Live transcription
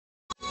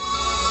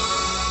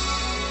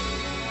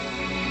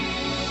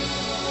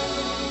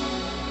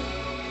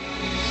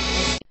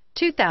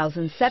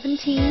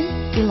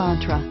2017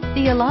 Elantra.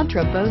 The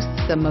Elantra boasts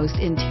the most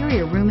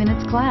interior room in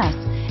its class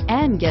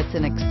and gets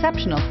an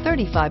exceptional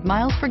 35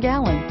 miles per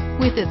gallon.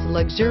 With its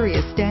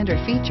luxurious standard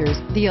features,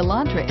 the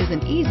Elantra is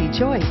an easy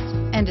choice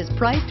and is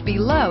priced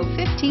below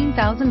 $15,000.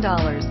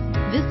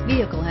 This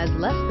vehicle has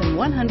less than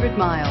 100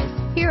 miles.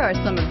 Here are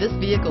some of this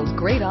vehicle's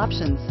great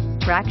options: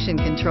 traction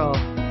control,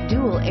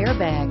 dual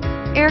airbags,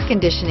 air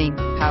conditioning,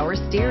 power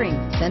steering,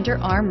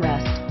 center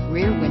armrest,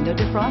 rear window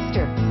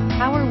defroster,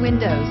 power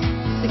windows,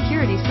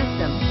 security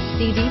system,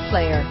 CD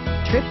player,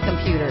 trip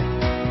computer.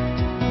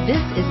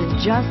 This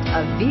isn't just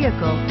a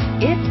vehicle,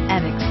 it's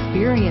an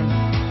experience.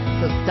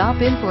 So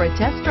stop in for a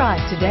test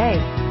drive today.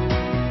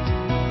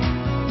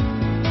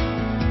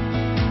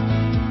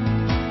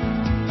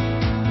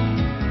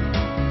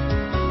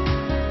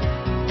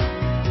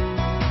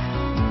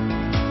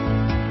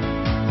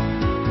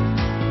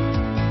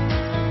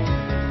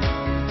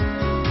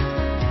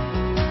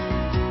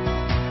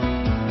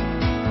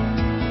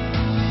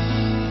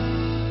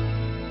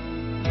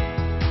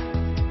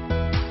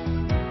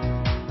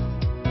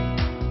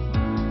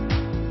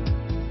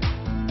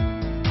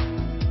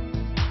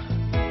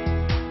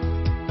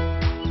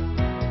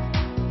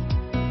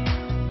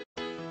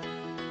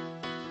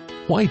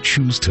 Why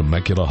choose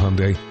Temecula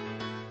Hyundai?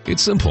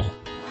 It's simple.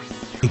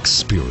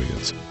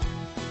 Experience.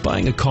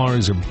 Buying a car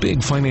is a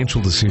big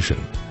financial decision,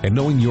 and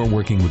knowing you're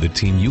working with a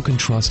team you can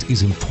trust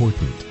is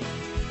important.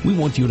 We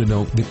want you to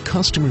know that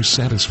customer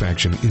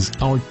satisfaction is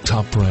our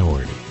top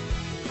priority.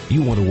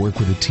 You want to work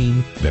with a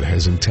team that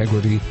has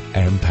integrity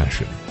and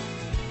passion.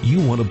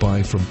 You want to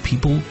buy from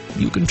people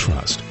you can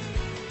trust.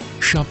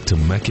 Shop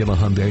Temecula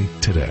Hyundai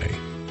today.